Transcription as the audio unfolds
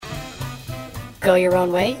Go Your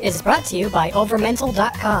Own Way is brought to you by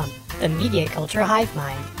Overmental.com, the media culture hive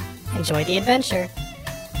mind. Enjoy the adventure.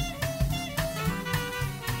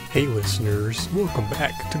 Hey listeners, welcome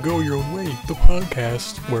back to Go Your Own Way, the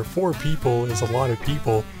podcast where 4 people is a lot of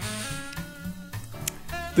people.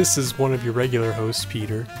 This is one of your regular hosts,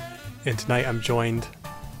 Peter, and tonight I'm joined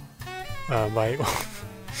by...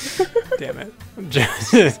 Damn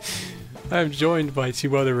it. I'm joined by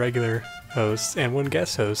 2 other regular hosts and 1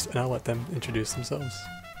 guest host, and I'll let them introduce themselves.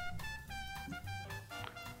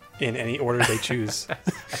 In any order they choose. I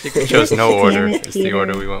think we chose no order. It's the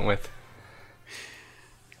order we went with.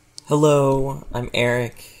 Hello, I'm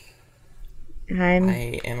Eric. I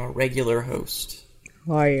am a regular host.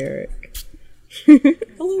 Hi, Eric.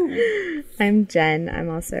 Hello. I'm Jen. I'm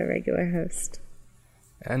also a regular host.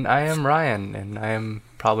 And I am Ryan, and I am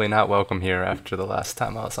probably not welcome here after the last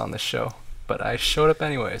time I was on this show. But I showed up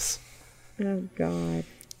anyways. Oh, God.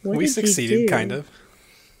 What We did succeeded, you do? kind of.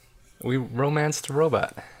 We romanced a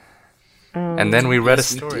robot. And then we read a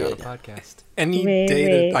story on the podcast. Any Wait, day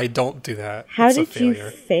wait. that I don't do that, How it's a did you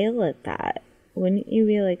failure. fail at that? Wouldn't you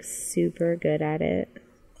be, like, super good at it?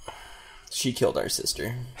 She killed our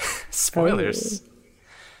sister. Spoilers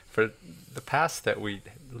for the past that we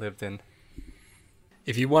lived in.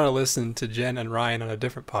 If you want to listen to Jen and Ryan on a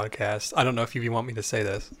different podcast, I don't know if you want me to say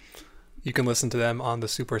this. You can listen to them on the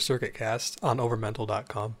Super Circuit Cast on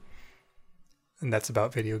Overmental.com. And that's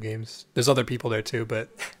about video games. There's other people there too, but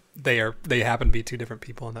they happen to be 2 different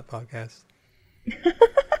people on that podcast.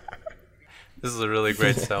 This is a really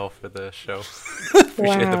great sell for the show.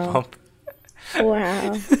 Appreciate the Wow. bump.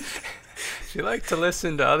 Wow. If you like to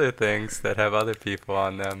listen to other things that have other people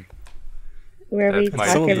on them, Where we That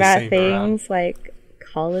might talk be about the same things like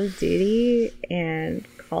Call of Duty and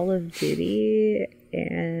Call of Duty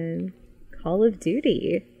and Call of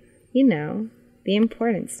Duty. You know, the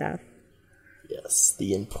important stuff. Yes,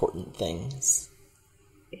 the important things.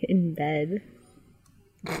 In bed.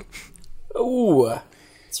 Oh,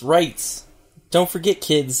 that's right. Don't forget,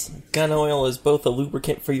 kids, gun oil is both a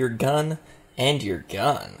lubricant for your gun and your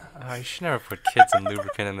gun. you should never put kids and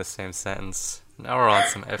lubricant in the same sentence. Now we're on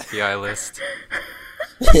some FBI list.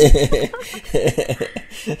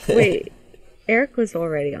 Wait, Eric was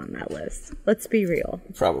already on that list. Let's be real.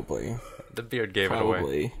 Probably. The beard gave it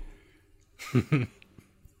away.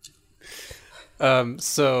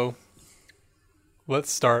 So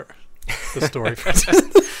let's start the story.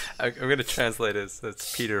 I'm going to translate it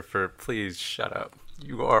as Peter for please shut up.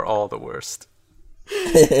 You are all the worst.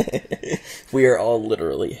 We are all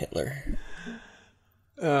literally Hitler.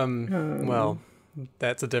 Well,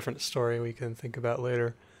 that's a different story we can think about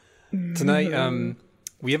later. Tonight,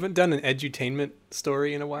 we haven't done an edutainment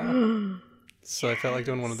story in a while, so I felt like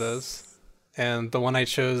doing one of those. And the one I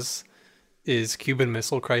chose is Cuban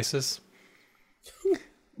Missile Crisis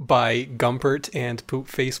by Gumpert and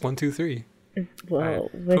Poopface123. Well,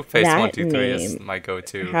 with Poop Face that 123 is name, my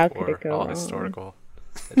go-to how could for it go all wrong? historical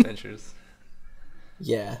adventures.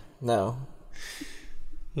 Yeah, no,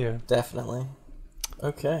 Yeah. definitely.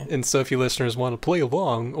 Okay. And so if you listeners want to play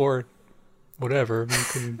along or whatever, you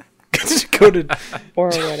can go to or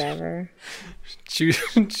whatever.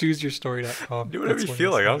 chooseyourstory.com. Do whatever you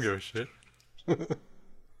feel like. I don't give a shit.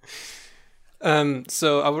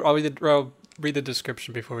 So I'll read the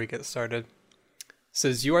description before we get started. It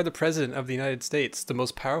says, you are the president of the United States, the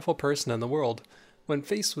most powerful person in the world. When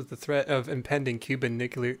faced with the threat of impending Cuban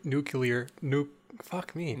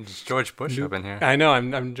fuck me. It's George Bush up in here. I know,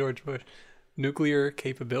 I'm George Bush. Nuclear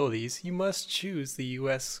capabilities, you must choose the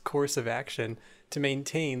U.S. course of action to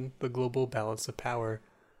maintain the global balance of power.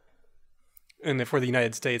 And for the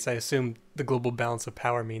United States, I assume the global balance of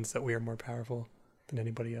power means that we are more powerful than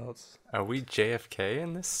anybody else. Are we JFK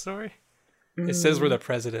in this story? It says we're the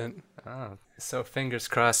president. Oh, so fingers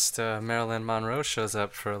crossed Marilyn Monroe shows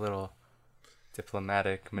up for a little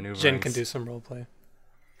diplomatic maneuver. Jen can do some roleplay.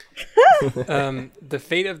 The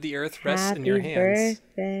fate of the earth rests in your hands.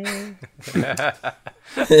 Birthday.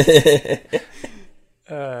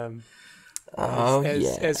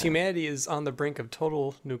 As humanity is on the brink of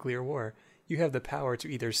total nuclear war, you have the power to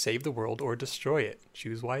either save the world or destroy it.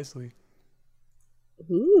 Choose wisely.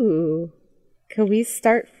 Ooh. Can we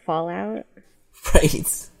start Fallout?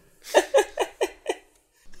 Right.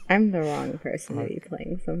 I'm the wrong person to be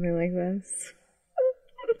playing something like this.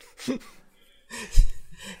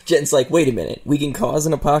 Jen's like, wait a minute, we can cause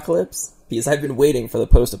an apocalypse? Because I've been waiting for the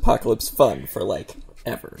post-apocalypse fun for, like,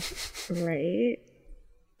 ever. Right?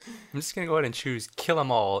 I'm just going to go ahead and choose kill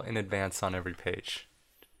 'em all in advance on every page.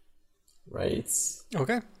 Right.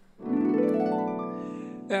 Okay.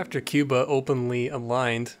 After Cuba openly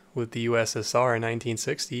aligned with the USSR in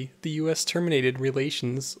 1960, the U.S. terminated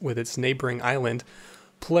relations with its neighboring island,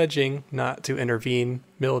 pledging not to intervene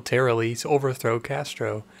militarily to overthrow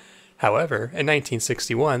Castro. However, in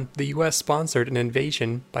 1961, the U.S. sponsored an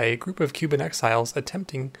invasion by a group of Cuban exiles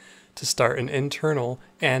attempting to start an internal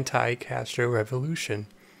anti-Castro revolution.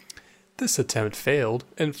 This attempt failed,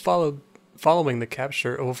 and following the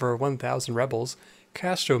capture of over 1,000 rebels,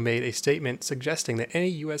 Castro made a statement suggesting that any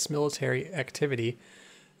U.S. military activity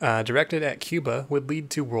directed at Cuba would lead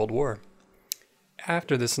to World War.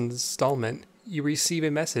 After this installment, you receive a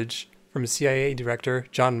message from CIA Director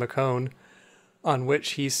John McCone, on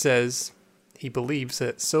which he says he believes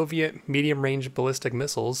that Soviet medium-range ballistic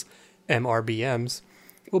missiles, MRBMs,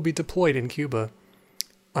 will be deployed in Cuba.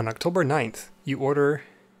 On October 9th, you order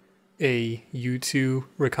a U-2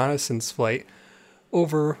 reconnaissance flight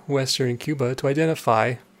over western Cuba to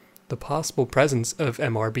identify the possible presence of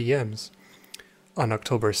MRBMs. On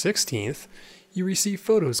October 16th, you receive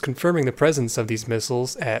photos confirming the presence of these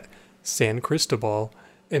missiles at San Cristobal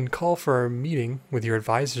and call for a meeting with your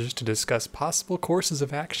advisors to discuss possible courses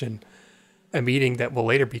of action, a meeting that will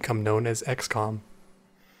later become known as XCOM.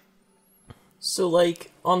 So,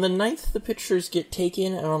 like, on the 9th the pictures get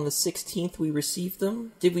taken, and on the 16th we receive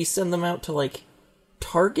them? Did we send them out to, like,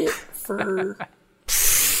 Target for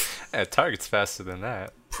Yeah, Target's faster than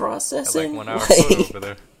that. processing? Like 1 hour photo over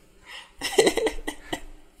there.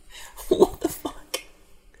 What the fuck?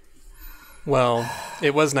 Well,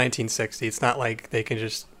 it was 1960. It's not like they can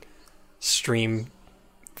just stream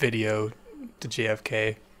video to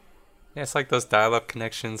JFK. Yeah, it's like those dial-up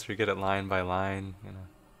connections where you get it line by line, you know.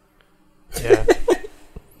 Yeah.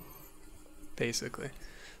 Basically.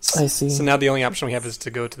 I see. So now the only option we have is to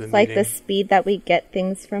go to the It's like meeting. the speed that we get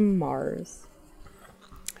things from Mars.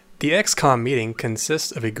 The XCOM meeting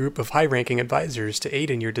consists of a group of high-ranking advisors to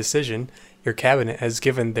aid in your decision. Your cabinet has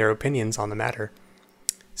given their opinions on the matter.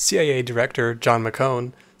 CIA Director John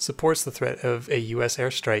McCone supports the threat of a U.S.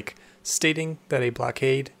 airstrike, stating that a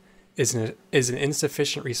blockade is an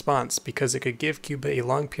insufficient response because it could give Cuba a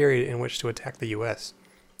long period in which to attack the U.S.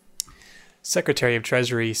 Secretary of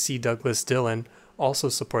Treasury C. Douglas Dillon also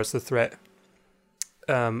supports the threat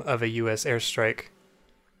of a U.S. airstrike,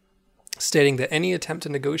 stating that any attempt to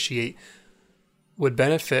negotiate would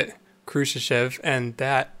benefit Khrushchev and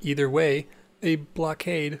that, either way, a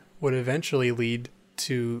blockade would eventually lead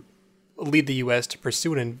the U.S. to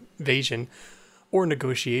pursue an invasion or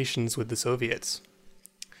negotiations with the Soviets.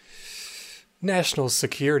 National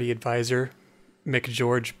Security Advisor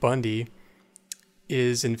McGeorge Bundy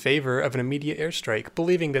is in favor of an immediate airstrike,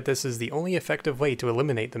 believing that this is the only effective way to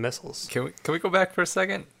eliminate the missiles. Can we go back for a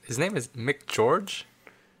second? His name is McGeorge?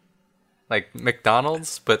 Like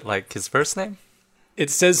McDonald's, but like his first name? It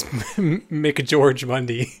says McGeorge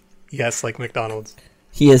Bundy. Yes, like McDonald's.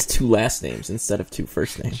 He has 2 last names instead of 2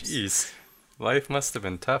 first names. Jeez. Life must have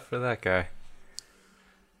been tough for that guy.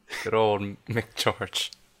 Good old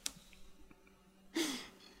McGeorge.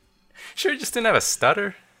 Sure, he just didn't have a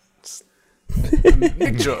stutter?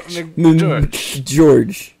 McGeorge.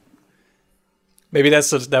 George. Maybe that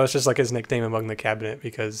was just like his nickname among the cabinet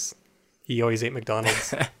because he always ate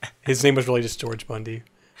McDonald's. His name was really just George Bundy,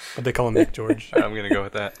 but they call him McGeorge. I'm going to go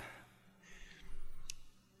with that.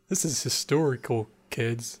 This is historical,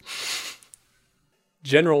 kids.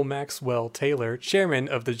 General Maxwell Taylor, chairman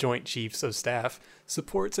of the Joint Chiefs of Staff,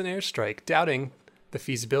 supports an airstrike, doubting the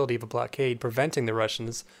feasibility of a blockade preventing the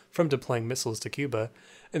Russians from deploying missiles to Cuba,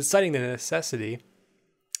 and citing the necessity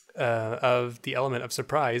of the element of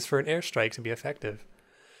surprise for an airstrike to be effective.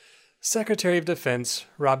 Secretary of Defense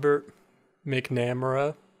Robert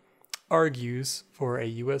McNamara argues for a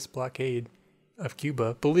U.S. blockade of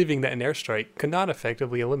Cuba, believing that an airstrike could not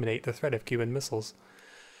effectively eliminate the threat of Cuban missiles.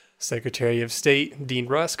 Secretary of State Dean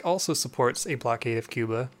Rusk also supports a blockade of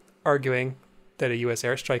Cuba, arguing that a U.S.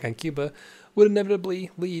 airstrike on Cuba would inevitably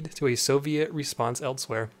lead to a Soviet response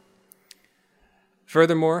elsewhere.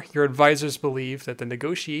 Furthermore, your advisors believe that the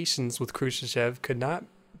negotiations with Khrushchev could not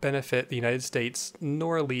benefit the United States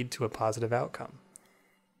nor lead to a positive outcome.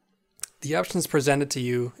 The options presented to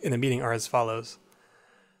you in the meeting are as follows.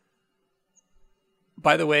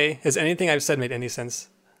 By the way, has anything I've said made any sense?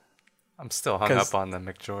 I'm still hung up on the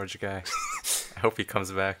McGeorge guy. I hope he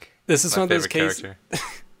comes back. This is My one of those favorite cases.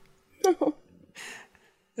 character.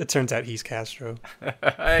 It turns out he's Castro.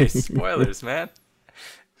 Hey, spoilers, man.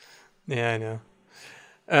 Yeah, I know.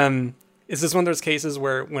 Is this one of those cases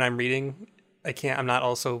where when I'm reading, I'm not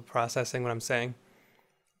also processing what I'm saying?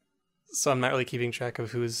 So I'm not really keeping track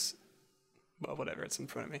of well, whatever, it's in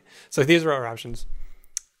front of me. So these are our options.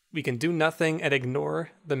 We can do nothing and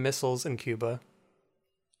ignore the missiles in Cuba.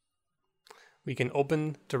 We can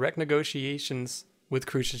open direct negotiations with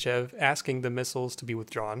Khrushchev, asking the missiles to be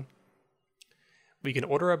withdrawn. We can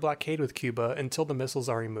order a blockade with Cuba until the missiles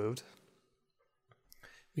are removed.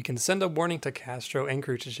 We can send a warning to Castro and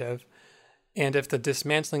Khrushchev, and if the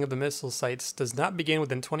dismantling of the missile sites does not begin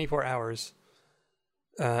within 24 hours,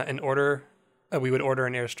 we would order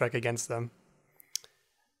an airstrike against them.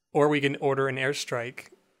 Or we can order an airstrike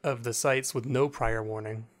of the sites with no prior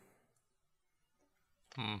warning.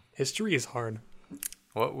 History is hard.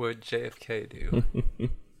 What would JFK do?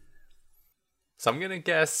 So I'm going to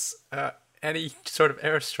guess any sort of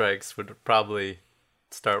airstrikes would probably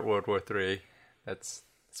start World War III. That's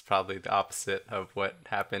probably the opposite of what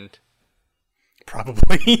happened.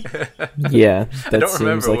 Probably. Yeah, that I don't seems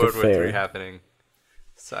remember like World a War fair. III happening.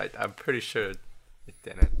 So I'm pretty sure it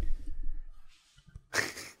didn't.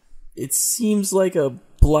 It seems like a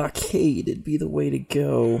blockade would be the way to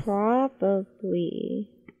go. Probably.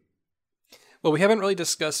 Well, we haven't really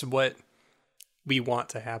discussed what we want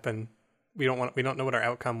to happen. We don't know what our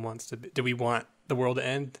outcome wants to be. Do we want the world to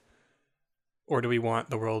end? Or do we want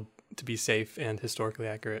the world to be safe and historically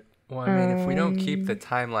accurate? Well, I mean, if we don't keep the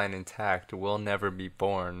timeline intact, we'll never be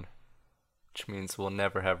born. Which means we'll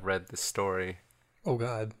never have read the story. Oh,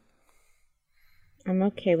 God. I'm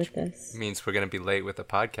okay with this. It means we're going to be late with the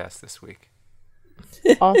podcast this week.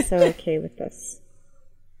 Also okay with this.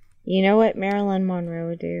 You know what Marilyn Monroe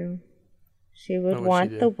would do? She would What would she want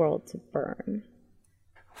do? the world to burn.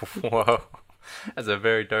 Whoa. That's a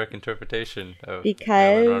very dark interpretation of Because-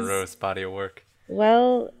 Marilyn Monroe's body of work.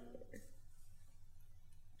 Well,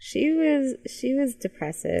 she was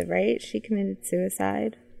depressive, right? She committed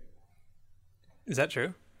suicide. Is that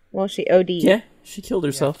true? Well, she OD'd. Yeah, she killed Yeah,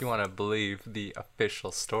 herself. if you want to believe the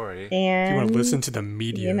official story, And Do you want to listen to the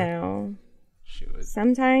media? you know, she was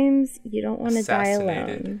sometimes you don't want to die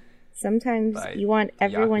Assassinated alone. Sometimes by you want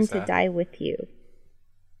everyone to Yakuza. die with you.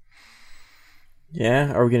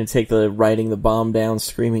 Yeah, are we going to take the writing the bomb down,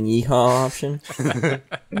 screaming yeehaw option?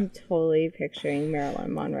 I'm totally picturing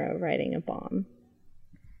Marilyn Monroe riding a bomb.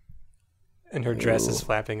 And her dress is Ooh.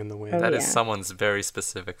 flapping in the wind. Oh, that is yeah. someone's very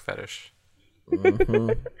specific fetish.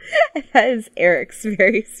 That is Eric's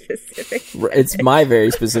very specific. It's my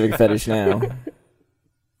very specific fetish now.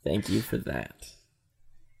 Thank you for that.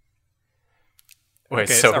 Wait,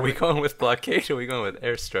 Okay, so so are we going with blockade or are we going with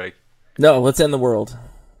airstrike? No, let's end the world.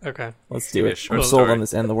 Okay. Let's Give do me a it. short I'm sold story. on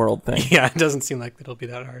this end the world thing. Yeah, it doesn't seem like it'll be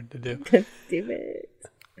that hard to do. Let's do it.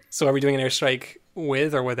 So are we doing an airstrike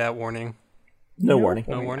with or without warning? No warning.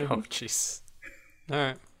 No warning? Oh, jeez. All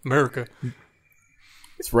right. America.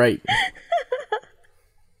 That's right.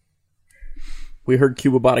 We heard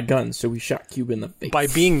Cuba bought a gun, so we shot Cuba in the face. By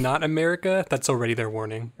being not America, that's already their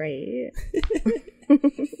warning. Right.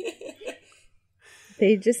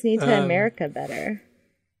 They just need to America better.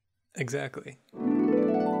 Exactly.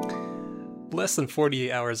 Less than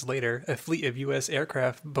 48 hours later, a fleet of U.S.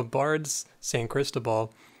 aircraft bombards San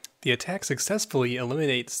Cristobal. The attack successfully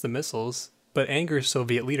eliminates the missiles, but angers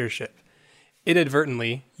Soviet leadership.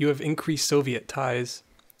 Inadvertently, you have increased Soviet ties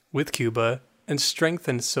with Cuba and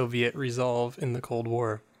strengthened Soviet resolve in the Cold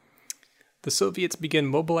War. The Soviets begin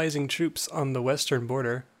mobilizing troops on their western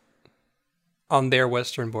border,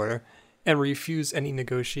 and refuse any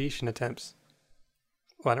negotiation attempts.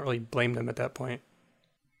 Well, I don't really blame them at that point.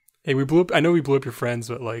 Hey, I know we blew up your friends,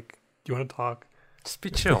 but like, do you want to talk? Just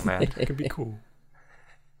be chill, man. It could be cool.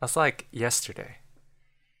 That's like yesterday.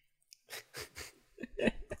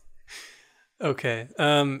 Okay.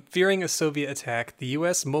 Fearing a Soviet attack, the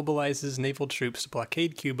U.S. mobilizes naval troops to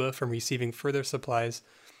blockade Cuba from receiving further supplies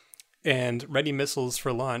and ready missiles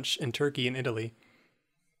for launch in Turkey and Italy.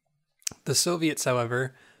 The Soviets,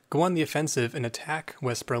 however, go on the offensive and attack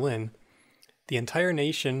West Berlin. The entire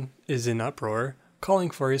nation is in uproar,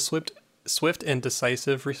 calling for a swift and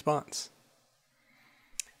decisive response.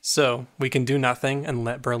 So, we can do nothing and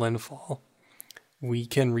let Berlin fall. We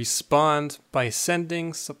can respond by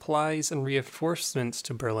sending supplies and reinforcements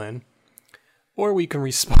to Berlin, or we can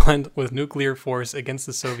respond with nuclear force against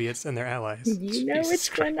the Soviets and their allies. You know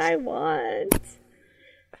Jesus which one I want.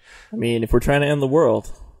 I mean, if we're trying to end the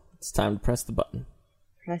world, it's time to press the button,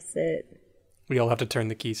 Press it. We all have to turn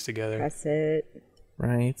the keys together. Press it.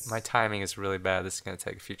 right? My timing is really bad. This is going to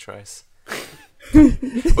take a few tries.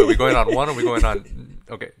 Wait, are we going on one or are we going on...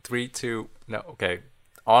 Okay, 3, 2... No, okay.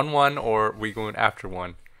 On one or are we going after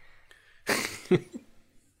one?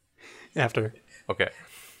 After. Okay.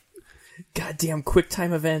 Goddamn quick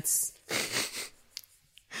time events.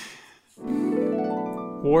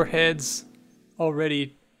 Warheads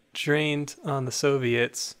already trained on the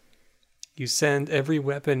Soviets. You send every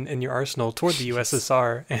weapon in your arsenal toward the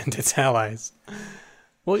USSR and its allies.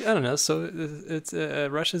 Well, I don't know. So it's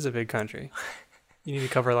Russia's a big country. You need to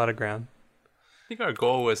cover a lot of ground. I think our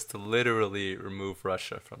goal was to literally remove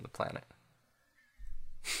Russia from the planet.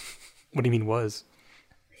 What do you mean was?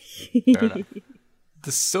 Fair enough.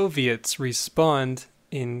 The Soviets respond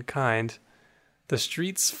in kind. The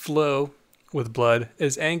streets flow with blood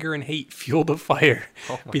as anger and hate fuel the fire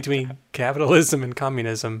between capitalism and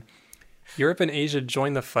communism. Europe and Asia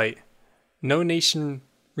join the fight. No nation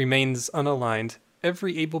remains unaligned.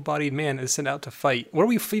 Every able-bodied man is sent out to fight. What are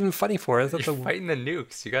we even fighting for? I thought You're fighting the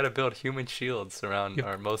nukes. You got to build human shields around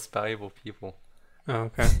our most valuable people.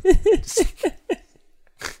 Oh, okay.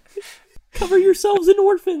 Cover yourselves in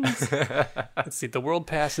orphans. Let's see. The world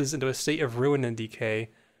passes into a state of ruin and decay,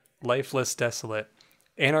 lifeless, desolate.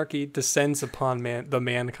 Anarchy descends upon the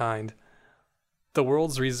mankind. The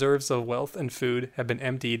world's reserves of wealth and food have been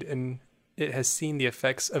emptied, and it has seen the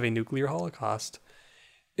effects of a nuclear holocaust.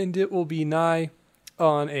 And it will be nigh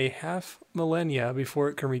on a half millennia before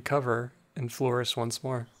it can recover and flourish once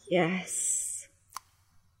more. Yes.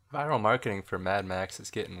 Viral marketing for Mad Max is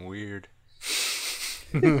getting weird.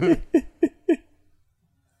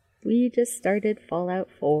 We just started Fallout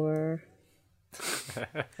 4.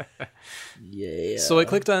 Yeah. So I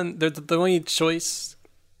clicked on the only choice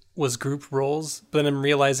was group roles, but then I'm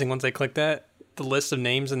realizing once I click that, the list of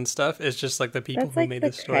names and stuff is just like the people That's who like made the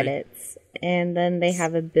the story. credits. And then they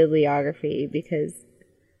have a bibliography because,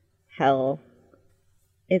 hell,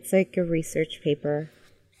 it's like a research paper,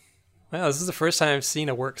 Wow, this is the first time I've seen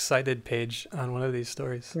a works cited page on one of these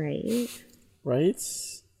stories. right? Right?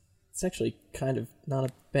 It's actually kind of not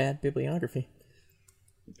a bad bibliography.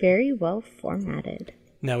 Very well formatted.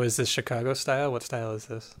 Now, is this Chicago style? What style is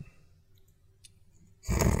this?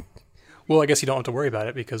 Well, I guess you don't have to worry about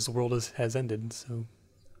it because the world has ended, so...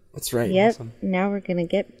 That's right. Yep, awesome. now we're gonna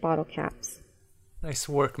get bottle caps. Nice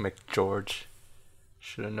work, McGeorge.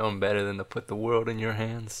 Should have known better than to put the world in your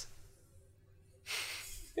hands.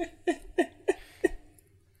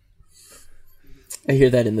 I hear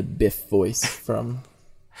that in the Biff voice from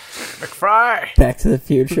McFry! Back to the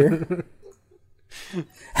Future.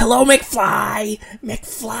 Hello, McFly!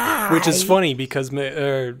 McFly! Which is funny because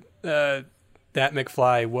that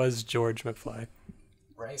McFly was George McFly.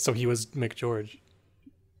 Right. So he was McGeorge.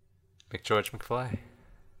 McGeorge McFly.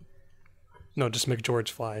 No, just McGeorge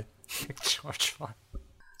Fly. McGeorge Fly.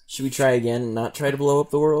 Should we try again and not try to blow up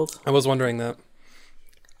the world? I was wondering that.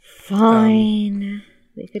 Fine.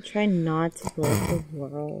 We could try not to blow up the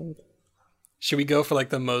world. Should we go for like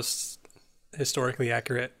the most historically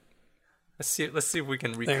accurate? Let's see if we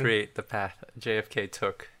can recreate the path JFK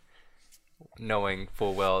took, knowing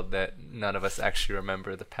full well that none of us actually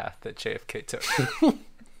remember the path that JFK took.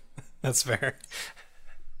 That's fair.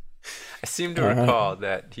 I seem to recall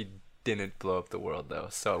that he didn't blow up the world, though,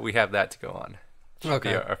 so we have that to go on. Should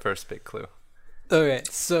be our first big clue. Okay,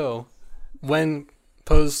 so when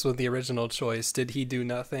posed with the original choice, did he do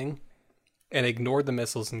nothing and ignored the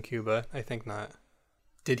missiles in Cuba? I think not.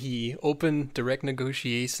 Did he open direct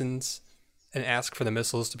negotiations and ask for the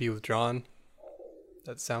missiles to be withdrawn?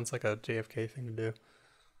 That sounds like a JFK thing to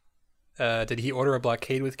do. Did he order a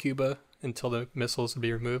blockade with Cuba until the missiles would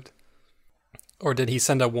be removed? Or did he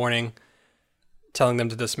send a warning telling them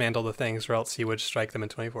to dismantle the things or else he would strike them in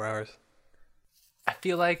 24 hours? I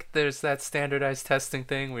feel like there's that standardized testing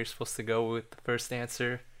thing where you're supposed to go with the first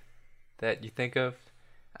answer that you think of.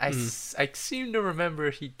 I seem to remember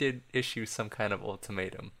he did issue some kind of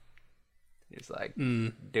ultimatum. He's like,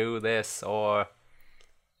 do this or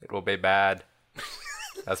it will be bad.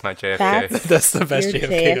 That's my JFK. That's the best Your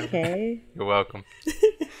JFK. JFK You're welcome.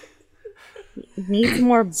 needs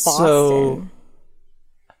more Boston. So-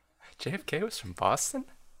 JFK was from Boston?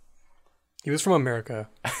 He was from America.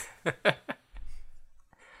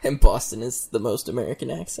 And Boston is the most American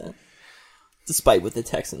accent. Despite what the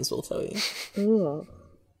Texans will tell you. Ooh.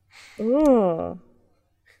 Ooh.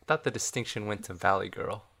 I thought the distinction went to Valley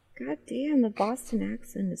Girl. God damn, the Boston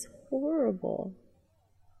accent is horrible.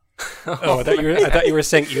 Oh, I thought you were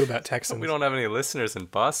saying you about Texans. We don't have any listeners in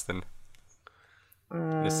Boston. I'm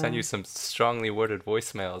gonna send you some strongly worded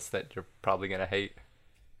voicemails that you're probably gonna hate.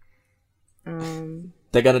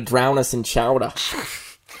 They gotta drown us in chowder.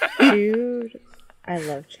 Dude, I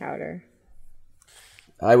love chowder.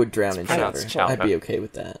 I would drown in chowder. pronounced chowder. I'd be okay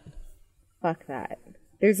with that. Fuck that.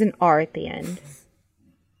 There's an R at the end.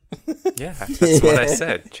 Yeah, that's what I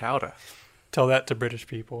said. Chowder. Tell that to British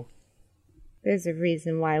people. There's a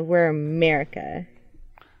reason why we're America.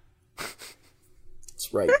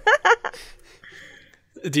 That's right.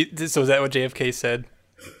 So is that what JFK said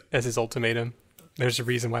as his ultimatum? There's a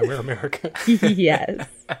reason why we're America. Yes.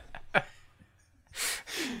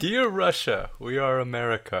 Dear Russia, we are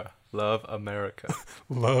America. Love America.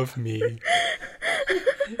 Love me.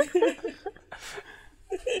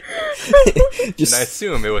 And I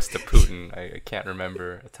assume it was to Putin. I can't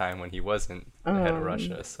remember a time when he wasn't the head of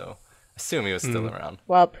Russia, so I assume he was still around.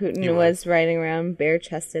 While Putin was riding around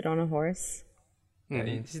bare-chested on a horse. Yeah,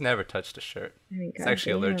 he's never touched a shirt. I mean, He's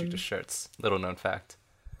actually goddamn. allergic to shirts. Little known fact.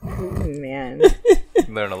 Putin, man.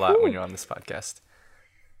 You learn a lot when you're on this podcast.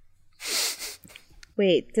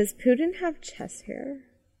 Wait, does Putin have chest hair?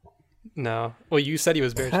 No. Well, you said he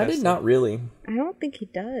was bare How chested. did not really? I don't think he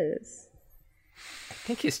does. I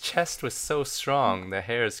think his chest was so strong the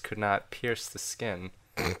hairs could not pierce the skin.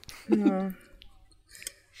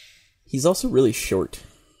 He's also really short.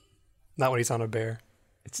 Not when he's on a bear.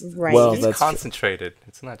 It's Right. Well, it's that's concentrated.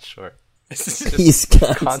 It's not short. He's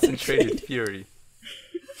Concentrated fury.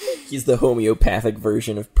 He's the homeopathic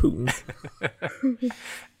version of Putin.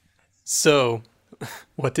 So,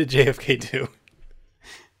 what did JFK do?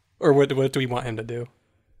 Or what do we want him to do?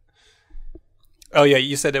 Oh yeah,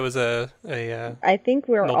 you said it was a I think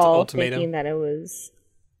we're An all ultimatum? thinking that it was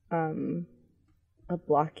a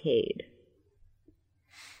blockade.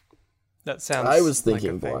 that sounds. I was like a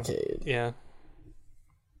thinking thing. blockade. Yeah.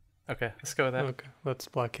 Okay, let's go with that. Okay, let's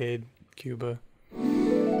blockade Cuba.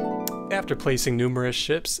 After placing numerous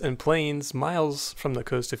ships and planes miles from the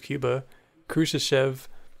coast of Cuba, Khrushchev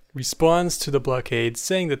responds to the blockade,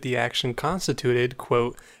 saying that the action constituted,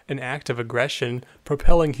 quote, an act of aggression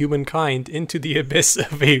propelling humankind into the abyss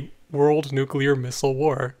of a world nuclear missile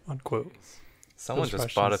war, unquote. Someone Those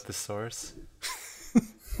just bought Russians. up the source.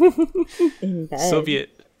 In bed. Soviet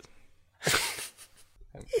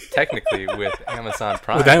Technically, with Amazon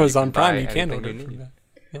Prime. with Amazon you Prime, buy you can anything order you from need. that.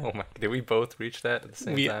 Yeah. Oh my! Did we both reach that at the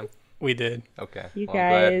same time? We did. Okay. You well, I'm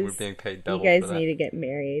glad we're guys- being paid You double guys for that. need to get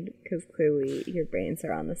married because clearly your brains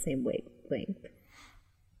are on the same wavelength.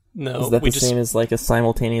 No, Is that we the just same as like a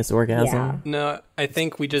simultaneous orgasm? Yeah. no. I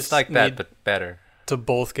think we just It's like need that, but better. to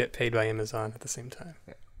both get paid by Amazon at the same time,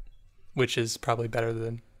 which is probably better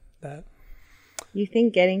than that. You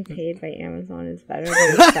think getting paid by Amazon is better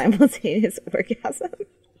than a simultaneous orgasm?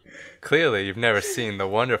 Clearly, you've never seen the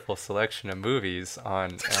wonderful selection of movies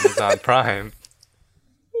on Amazon Prime.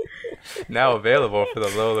 Now available for the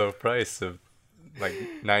low price of like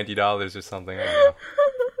 $90 or something. I don't know.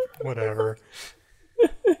 Whatever.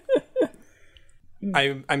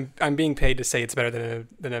 I'm being paid to say it's better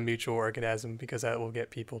than a mutual orgasm because that will get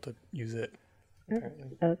people to use it.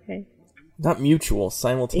 Okay. Not mutual, Yeah,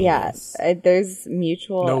 simultaneous. there's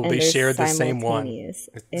mutual. No, and they there's share the same one. simultaneous.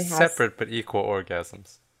 It It's has- separate but equal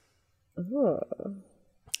orgasms. Ooh.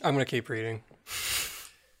 I'm gonna keep reading.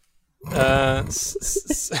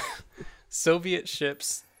 Soviet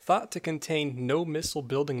ships thought to contain no missile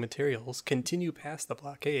building materials continue past the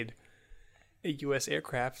blockade. A U.S.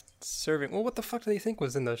 aircraft serving. Well, what the fuck do they think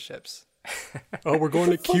was in those ships? Oh, we're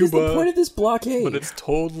going to What is the point Cuba, of this blockade? but it's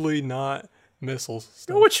totally not missiles.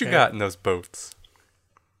 Stuff, What you okay? got in those boats?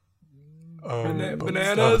 Boat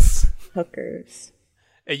Bananas. Hookers.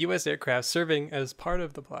 A U.S. aircraft serving as part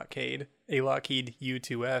of the blockade, a Lockheed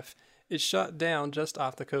U-2F, is shot down just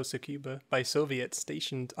off the coast of Cuba by Soviets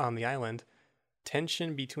stationed on the island.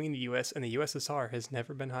 Tension between the U.S. and the USSR has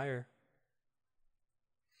never been higher.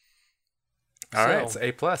 All right, So- it's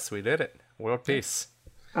A plus. We did it. World peace.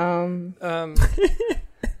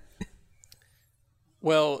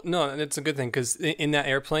 Well, no, and it's a good thing because in that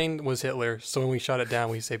airplane was Hitler. So when we shot it down,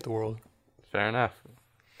 we saved the world. Fair enough.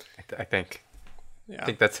 I think. Yeah. I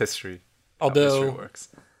think that's history. How history Although works.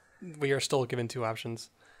 we are still given two options.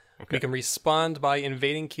 Okay. We can respond by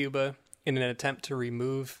invading Cuba in an attempt to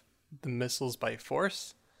remove the missiles by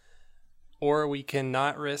force, or we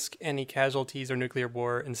cannot risk any casualties or nuclear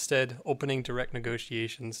war, instead opening direct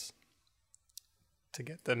negotiations to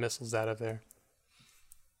get the missiles out of there.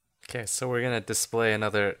 Okay, so we're gonna display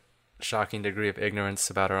another shocking degree of ignorance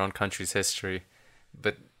about our own country's history.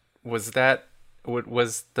 But was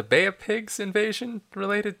the Bay of Pigs invasion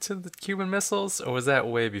related to the Cuban missiles, or was that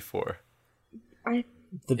way before? I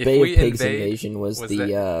The If Bay we of Pigs invade- invasion was was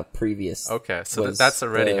the previous. Okay, so was that's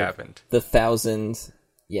already the- happened. The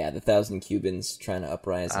 1,000 Cubans trying to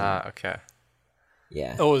uprise. Ah, okay.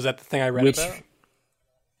 Yeah. Oh, is that the thing I read Which- about?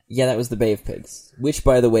 Yeah, that was the Bay of Pigs. Which,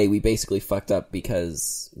 by the way, we basically fucked up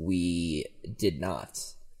because we did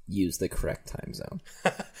not use the correct time zone.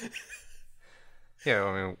 Yeah,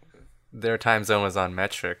 I mean, their time zone was on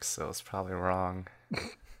metric, so it's probably wrong.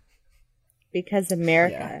 because Yeah,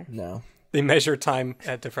 America. no. They measure time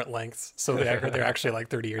at different lengths, so they're actually like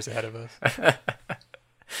 30 years ahead of us.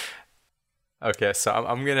 Okay, so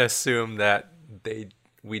I'm gonna assume that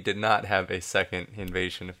we did not have a second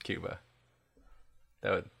invasion of Cuba.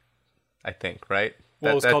 That would, I think, right?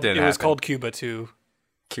 Well, that didn't it was happen. called Cuba too.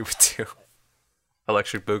 Cuba 2.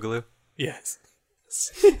 Electric Boogaloo. Yes.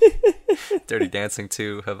 Dirty Dancing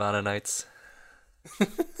 2. Havana Nights.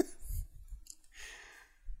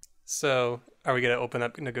 So, are we gonna open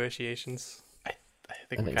up negotiations? I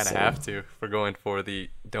think I we think kind of so. have to. If we're going for the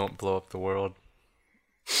don't blow up the world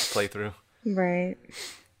playthrough. Right.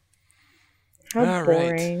 How All right.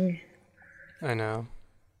 boring. I know.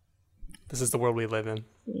 This is the world we live in.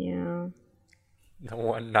 Yeah. The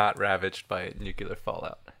one not ravaged by nuclear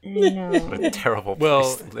fallout. I know. What a terrible Well,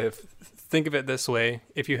 place to live. Think of it this way: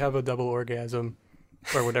 if you have a double orgasm,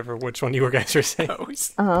 or whatever, which one you guys are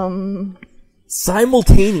saying?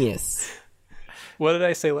 Simultaneous. What did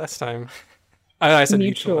I say last time? I said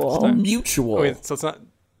mutual. Mutual. Last time. Mutual. Oh, wait, so it's not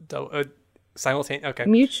double. Simultaneous. Okay.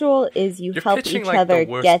 Mutual is you You're help pitching, each like, the other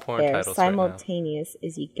worst get porn there. titles right now. Simultaneous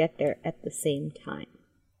is you get there at the same time.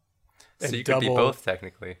 So And you could be double- both,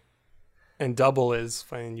 technically. And double is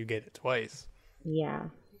when you get it twice. Yeah.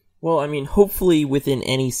 Well, I mean, hopefully within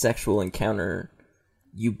any sexual encounter,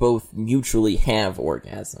 you both mutually have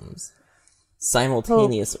orgasms.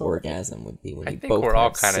 Simultaneous Hopefully. orgasm would be when I you think both we're all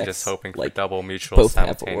have kind of sex, just hoping for like, double mutual both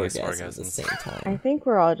have simultaneous orgasms at the orgasms. same I time. think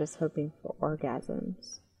we're all just hoping for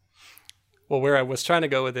orgasms. Well, where I was trying to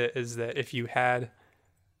go with it is that if you had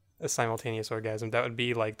a simultaneous orgasm, that would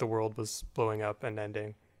be like the world was blowing up and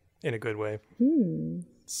ending in a good way.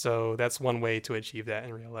 So that's one way to achieve that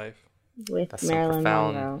in real life. With That's some Marilyn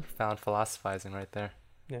profound, Monroe. profound philosophizing right there.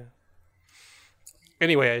 Yeah.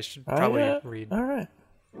 Anyway, I should probably read. All right.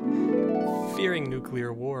 Fearing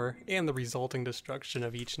nuclear war and the resulting destruction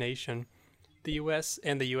of each nation, the US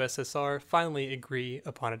and the USSR finally agree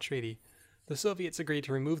upon a treaty. The Soviets agreed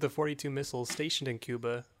to remove the 42 missiles stationed in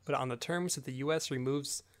Cuba, but on the terms that the US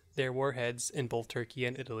removes their warheads in both Turkey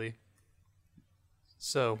and Italy.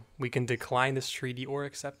 So, we can decline this treaty or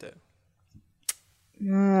accept it.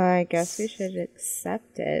 I guess we should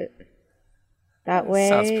accept it. That way,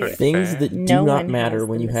 Sounds pretty Things fair. that No do not one matter has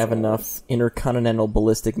when the you have missiles. enough intercontinental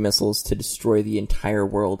ballistic missiles to destroy the entire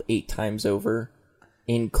world 8 times over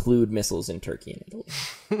include missiles in Turkey and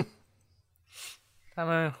Italy. I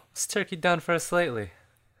mean, what's Turkey done for us lately?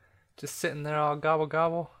 Just sitting there all gobble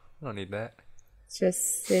gobble? We don't need that.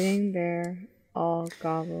 just sitting there, all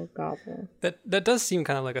gobble gobble. That does seem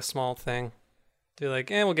kind of like a small thing. They're like,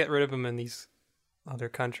 we'll get rid of them in these other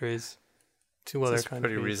countries. Two other That's countries.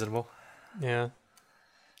 pretty reasonable. Yeah.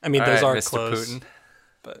 I mean, All those right, are Mr. close. Putin.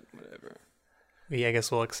 But whatever. I guess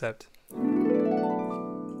we'll accept.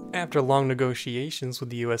 After long negotiations with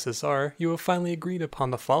the USSR, you have finally agreed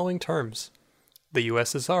upon the following terms. The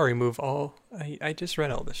USSR remove all... I just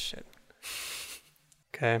read all this shit.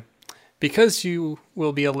 Okay. Because you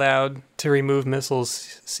will be allowed to remove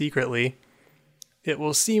missiles secretly, it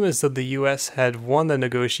will seem as though the US had won the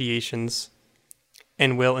negotiations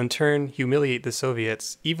and will in turn humiliate the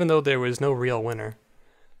Soviets, even though there was no real winner.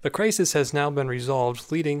 The crisis has now been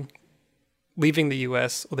resolved, leaving the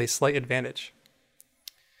US with a slight advantage.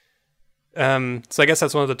 So I guess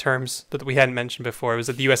that's one of the terms that we hadn't mentioned before, was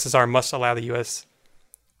that the USSR must allow the US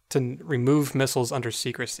to remove missiles under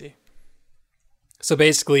secrecy. So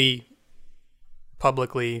basically,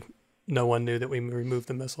 publicly, no one knew that we removed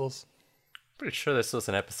the missiles. Pretty sure this was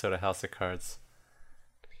an episode of House of Cards.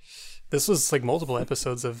 This was like multiple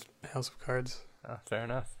episodes of House of Cards. Oh, fair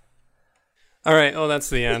enough. All right, oh, that's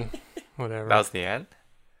the end. Whatever. That was the end?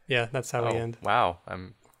 Yeah, that's how we Oh, end. wow.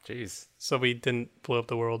 Jeez. So we didn't blow up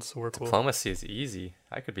the world, so we're cool. Diplomacy is easy.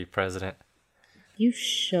 I could be president. You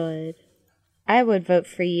should. I would vote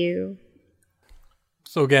for you.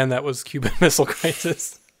 So again, that was Cuban Missile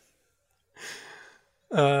Crisis.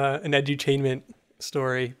 An edutainment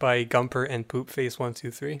story by Gumper and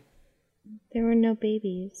Poopface123. There were no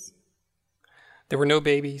babies. There were no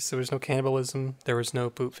babies, there was no cannibalism, there was no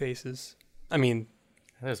poop faces. I mean,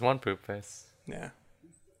 There's one poop face. yeah.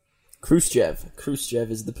 Khrushchev.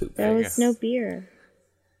 Khrushchev is the poop. There you was go. no beer.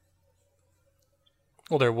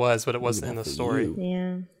 Well, there was, but it wasn't in the Enough for story. you.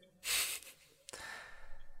 Yeah.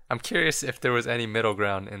 I'm curious if there was any middle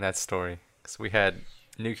ground in that story. Because we had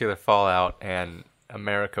nuclear fallout and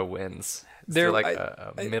America wins. Is there like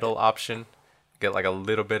a middle option? Get like a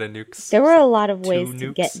little bit of nukes? There were a lot of ways Two to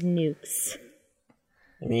nukes? get nukes.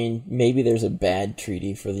 I mean, maybe there's a bad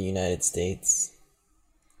treaty for the United States.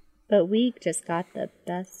 But we just got the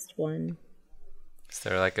best one. Is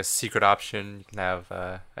there like a secret option? You can have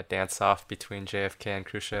a dance off between JFK and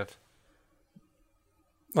Khrushchev?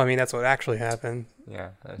 I mean, that's what actually happened.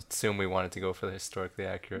 Yeah, I assume we wanted to go for the historically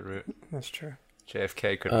accurate route. That's true.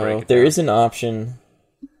 JFK could Oh, break it there down. is an option.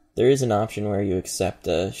 There is an option where you accept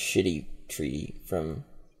a shitty treaty from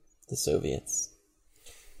the Soviets.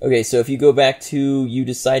 Okay, so if you go back to you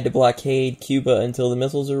decide to blockade Cuba until the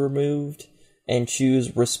missiles are removed, and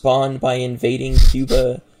choose respond by invading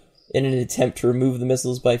Cuba in an attempt to remove the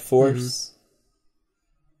missiles by force,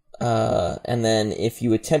 and then if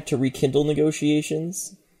you attempt to rekindle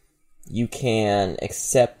negotiations, you can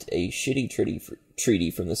accept a shitty treaty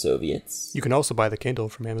from the Soviets. You can also buy the Kindle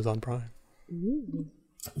from Amazon Prime.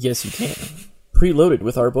 Yes, you can. Preloaded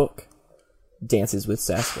with our book, Dances with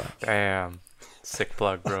Sasquatch. Damn. Sick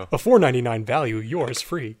plug, bro. A $4.99 value, yours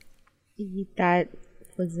free. That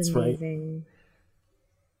was right. amazing.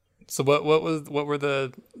 So what was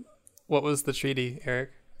the treaty, Eric?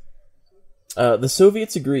 The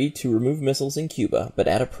Soviets agreed to remove missiles in Cuba, but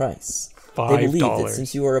at a price. They believe that $5.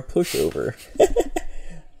 since you are a pushover,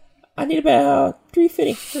 I need about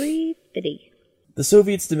 $3.50. 350. The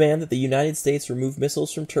Soviets demand that the United States remove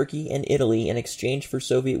missiles from Turkey and Italy in exchange for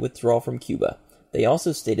Soviet withdrawal from Cuba. They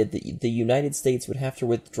also stated that the United States would have to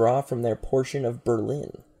withdraw from their portion of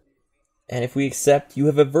Berlin. And if we accept, you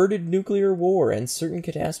have averted nuclear war and certain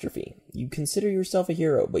catastrophe. You consider yourself a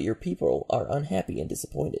hero, but your people are unhappy and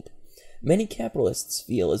disappointed. Many capitalists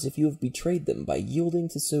feel as if you have betrayed them by yielding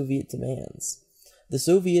to Soviet demands. The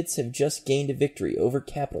Soviets have just gained a victory over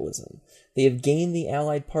capitalism. They have gained the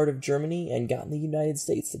Allied part of Germany and gotten the United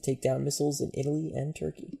States to take down missiles in Italy and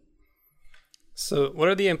Turkey. So what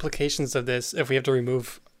are the implications of this if we have to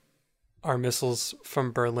remove our missiles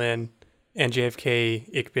from Berlin and JFK,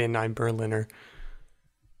 ich bin ein Berliner?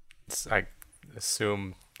 I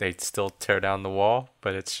assume they'd still tear down the wall,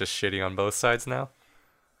 but it's just shitty on both sides now.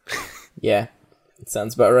 Yeah, it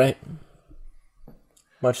sounds about right.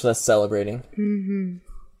 Much less celebrating. Mm-hmm.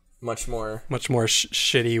 Much more. Much more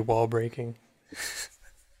shitty wall breaking.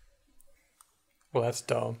 Well, that's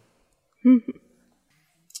dumb.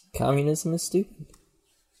 Communism is stupid.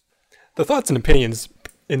 The thoughts and opinions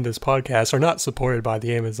in this podcast are not supported by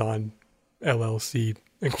the Amazon LLC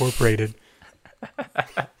Incorporated.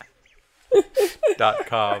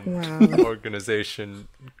 .com Wow. organization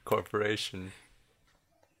corporation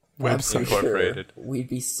Website. Incorporated. Sure we'd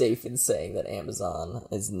be safe in saying that Amazon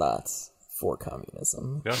is not for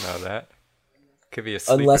communism. You don't know that. Could be a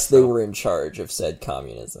sleeper Unless they cell. were in charge of said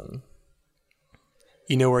communism.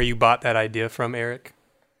 You know where you bought that idea from, Eric?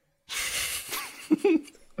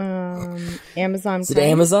 Amazon Is it Prime?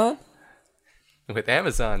 Amazon? With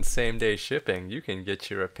Amazon same-day shipping, you can get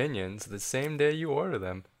your opinions the same day you order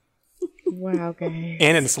them. Wow, guys.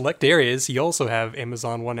 And in select areas, you also have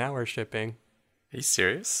Amazon 1 hour shipping. Are you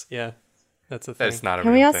serious? Yeah, that's a thing. That's not a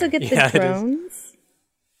Can real we also thing. get the Yeah, it is. drones?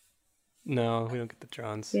 No, we don't get the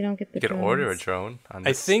drones. We don't get the You could drones. order a drone on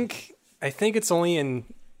I this. think it's only in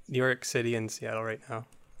New York City and Seattle right now,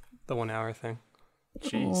 the 1 hour thing.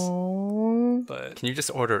 Jeez. Aww. But Can you just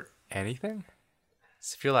order anything?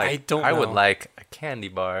 I feel like I don't I would know. like a candy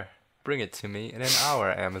bar. Bring it to me in an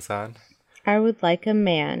hour, Amazon. I would like a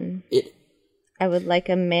man. It. I would like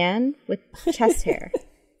a man with chest hair.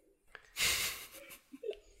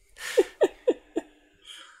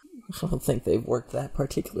 I don't think they've worked that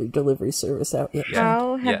particular delivery service out yet.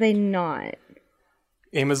 How have Yeah. they not?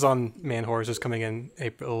 Amazon Man Horse is coming in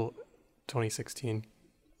April 2016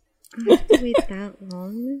 I have to wait that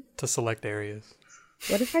long? to select areas.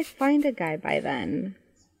 What if I find a guy by then?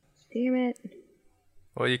 Damn it.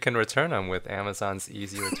 Well, you can return them with Amazon's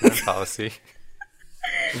easy return policy.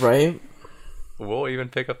 Right? We'll even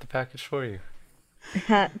pick up the package for you.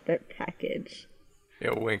 Their package.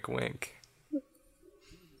 Yeah, wink, wink.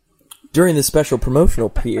 During the special promotional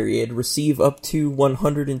period, receive up to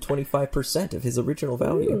 125% of his original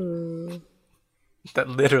value. Ooh. That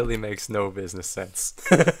literally makes no business sense.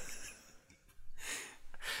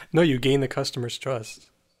 No, you gain the customer's trust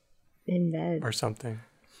In bed. or something.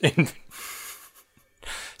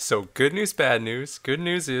 So, good news, bad news. Good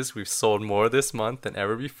news is we've sold more this month than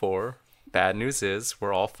ever before. Bad news is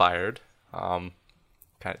we're all fired. Kind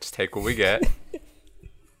of just take what we get.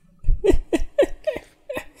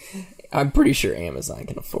 I'm pretty sure Amazon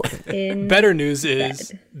can afford it. In Better news is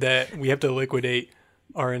bed. that we have to liquidate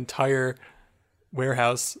our entire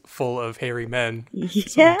warehouse full of hairy men, so we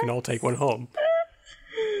Yeah. can all take one home.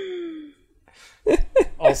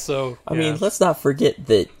 Also, I mean, let's not forget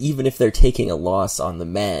that even if they're taking a loss on the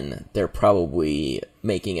men, they're probably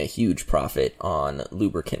making a huge profit on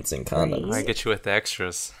lubricants and condoms. I get you with the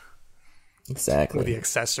extras. with the Exactly.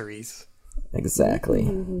 accessories. Exactly.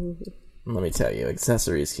 Let me tell you,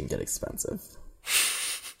 accessories can get expensive.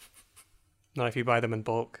 Not if you buy them in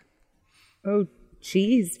bulk. Oh,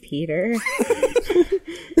 jeez, Peter.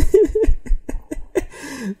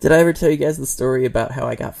 Did I ever tell you guys the story about how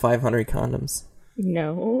I got 500 condoms?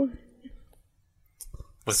 No.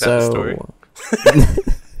 Was that the story?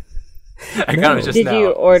 I got it just Did now. you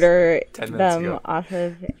order 10 minutes them ago. off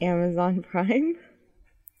of Amazon Prime?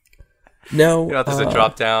 No. You know, there's a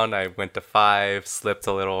drop down. I went to 5, slipped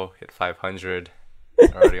a little, hit 500.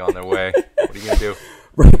 Already on their way. What are you gonna do?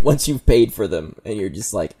 Right, once you've paid for them, and you're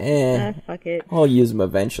just like, Fuck it. I'll use them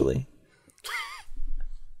eventually.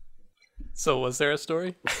 So was there a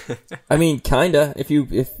story? I mean, kinda. If you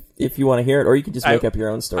want to hear it, or you can just make I- up your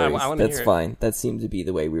own stories. I wanna That's hear it. fine. That seemed to be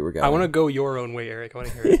the way we were going. I want to go your own way, Eric. I want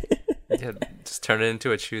to hear it. Yeah, just turn it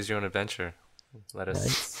into a choose your own adventure. Let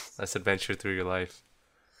us adventure through your life.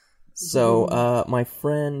 So, my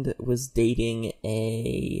friend was dating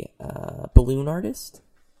a balloon artist,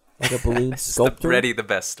 like a balloon sculptor. Ready, the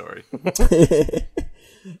best story.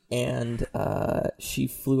 And she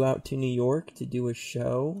flew out to New York to do a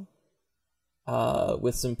show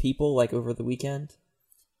with some people, like, over the weekend.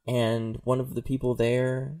 And one of the people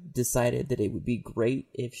there decided that it would be great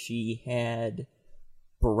if she had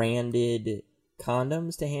branded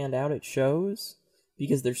condoms to hand out at shows,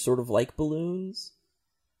 because they're sort of like balloons.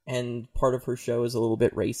 And part of her show is a little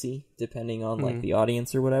bit racy, depending on, like, the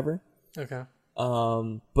audience or whatever. Okay.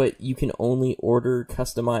 But you can only order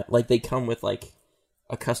customized, like, they come with, like,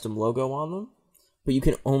 a custom logo on them, but you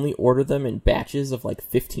can only order them in batches of, like,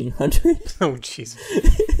 1,500. Oh, jeez.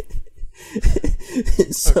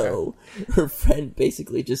 So her friend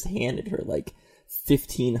basically just handed her, like,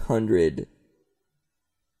 1,500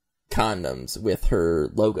 condoms with her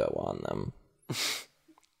logo on them.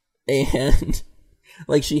 And,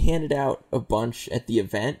 like, she handed out a bunch at the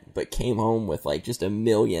event, but came home with, like, just 1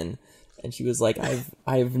 million. And she was like, I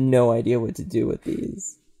have no idea what to do with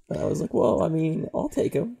these. And I was like, well, I mean, I'll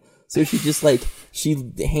take them. So she just, like,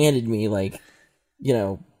 she handed me, like, you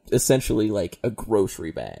know, essentially, like, a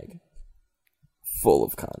grocery bag full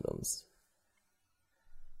of condoms.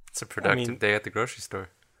 It's a productive day at the grocery store.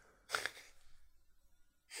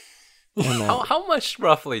 And, How much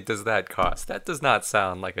roughly does that cost? That does not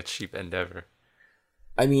sound like a cheap endeavor.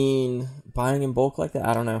 I mean, buying in bulk like that,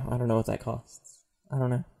 I don't know. I don't know what that costs. I don't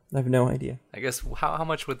know. I have no idea. I guess, how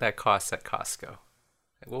much would that cost at Costco?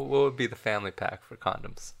 What would be the family pack for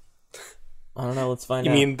condoms? I don't know. Let's find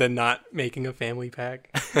You out. mean the not making a family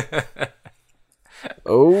pack?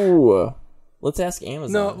 Oh, let's ask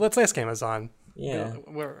Amazon. No, let's ask Amazon. Yeah.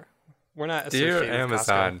 We're not Dear associated with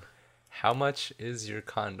Amazon, how much is your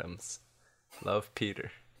condoms? Love,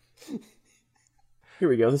 Peter. Here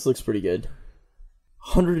we go. This looks pretty good.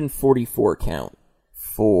 144 count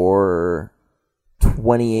for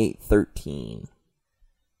 28.13.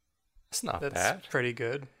 It's not That's bad. pretty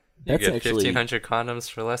good. You That's get actually 1,500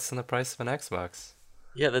 condoms for less than the price of an Xbox.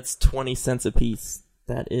 yeah. That's 20 cents a piece.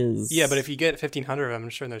 That is Yeah, but if you get 1,500 of them, I'm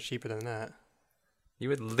sure they're cheaper than that. You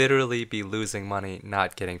would literally be losing money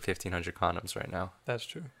not getting 1,500 condoms right now. That's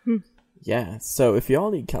true. yeah. So if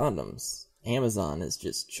y'all need condoms, Amazon is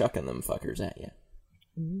just chucking them fuckers at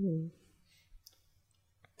you.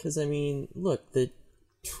 Because I mean, look, the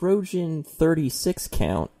Trojan 36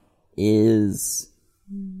 count is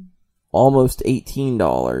almost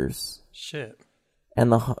 $18. Shit.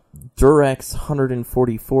 And the Durex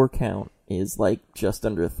 144 count is like just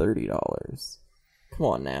under $30. Come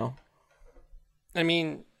on now. I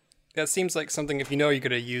mean, that seems like something, if you know you're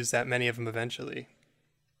going to use that many of them eventually.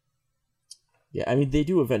 Yeah, I mean, they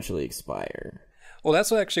do eventually expire. Well,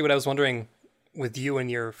 that's actually what I was wondering with you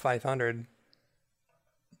and your 500.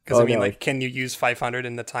 Because, Oh, I mean, no. like, can you use 500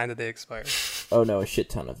 in the time that they expire? Oh no, a shit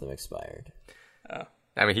ton of them expired.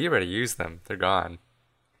 I mean, he already used them. They're gone.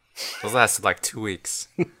 Those lasted like 2 weeks.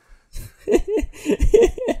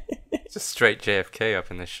 Just straight JFK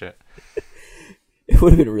up in this shit. It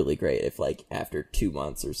would have been really great if, like, after 2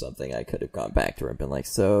 months or something, I could have gone back to her and been like,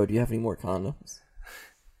 so, do you have any more condoms?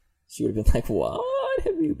 She would have been like, what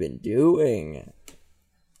have you been doing?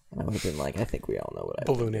 And I would have been like, I think we all know what I've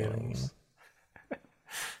Balloon been doing. animals.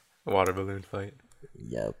 Water balloon fight.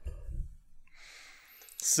 Yep.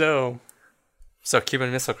 So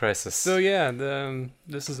Cuban Missile Crisis. yeah,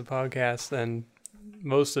 this is a podcast, and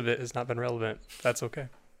most of it has not been relevant. That's okay.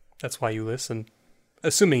 That's why you listen.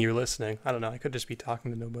 Assuming you're listening. I don't know. I could just be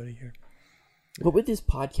talking to nobody here. What would this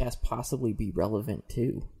podcast possibly be relevant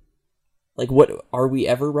to? Like, what, are we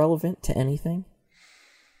ever relevant to anything?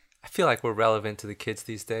 I feel like we're relevant to the kids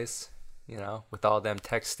these days. You know, with all them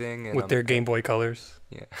texting and With their Game Boy Colors.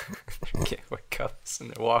 yeah, Game Boy Colors and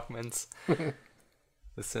their Walkmans.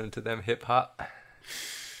 Listening to them hip hop.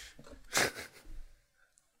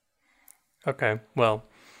 Okay, well.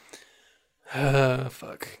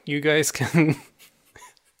 Fuck. You guys can...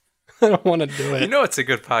 I don't want to do it. You know, it's a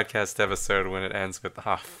good podcast episode when it ends with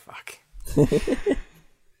 "oh fuck."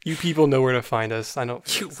 You people know where to find us. I know.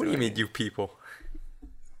 What do you mean, you people?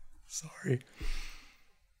 Sorry.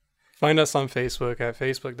 Find us on Facebook at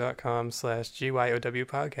facebook.com/GYOW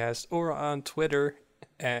podcast, or on Twitter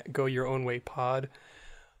at Go Your Own Way Pod,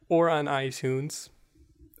 or on iTunes,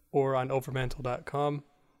 or on overmental.com,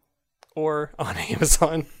 or on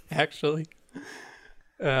Amazon, actually.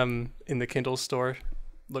 In the Kindle store,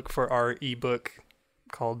 look for our ebook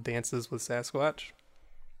called Dances with Sasquatch,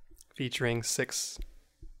 featuring 6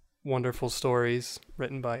 wonderful stories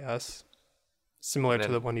written by us, similar to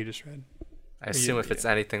the one you just read. I assume if it's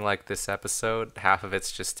anything like this episode, half of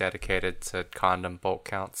it's just dedicated to condom bolt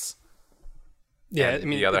counts. Yeah,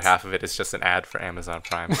 and the other half of it is just an ad for Amazon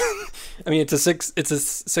Prime. I mean, it's a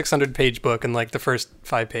 600-page book, and like the first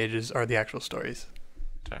 5 pages are the actual stories.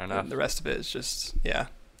 Fair enough. And the rest of it is just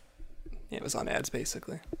Amazon ads,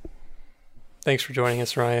 basically. Thanks for joining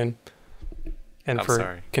us, Ryan, and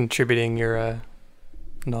contributing your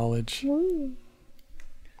knowledge. Woo.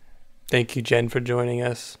 Thank you, Jen, for joining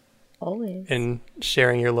us. Always. And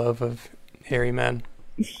sharing your love of hairy men.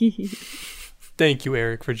 Thank you,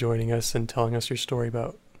 Eric, for joining us and telling us your story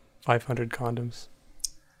about 500 condoms.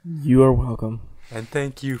 You are welcome. And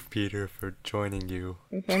thank you, Peter, for joining you.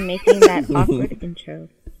 For making that awkward intro.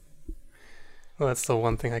 Well, that's the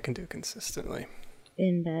one thing I can do consistently.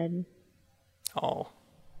 In bed. Oh.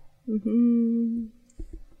 Mm-hmm.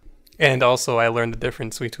 And also, I learned the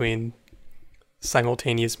difference between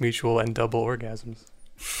simultaneous, mutual, and double orgasms.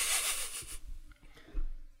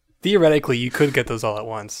 Theoretically, you could get those all at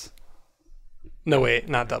once. No, wait,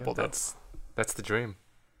 not double, though. That's the dream.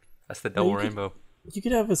 That's the double rainbow. You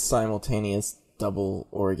could have a simultaneous double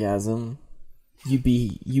orgasm. You'd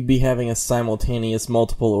be having a simultaneous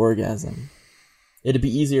multiple orgasm. It'd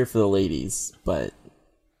be easier for the ladies, but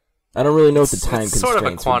I don't really know what the time constraints would be. It's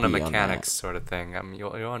sort of a quantum mechanics sort of thing. I mean,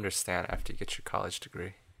 you'll understand after you get your college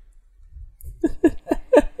degree.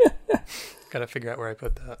 Gotta figure out where I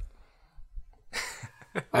put that.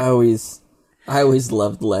 I always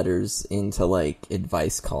loved letters into like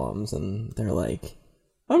advice columns, and they're like,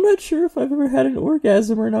 I'm not sure if I've ever had an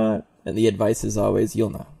orgasm or not. And the advice is always, you'll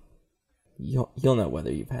know. You'll know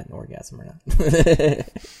whether you've had an orgasm or not.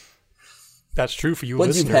 That's true for you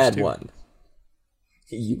Once listeners, you've had too. one,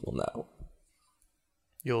 you will know.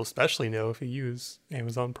 You'll especially know if you use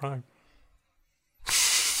Amazon Prime.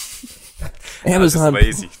 Amazon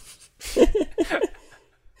lazy.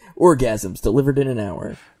 Orgasms delivered in an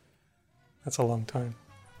hour. That's a long time.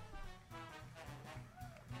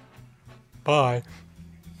 Bye.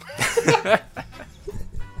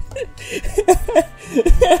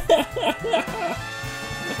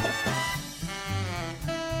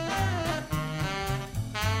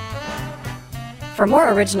 For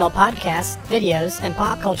more original podcasts, videos, and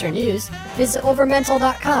pop culture news, visit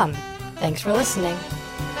overmental.com. Thanks for listening.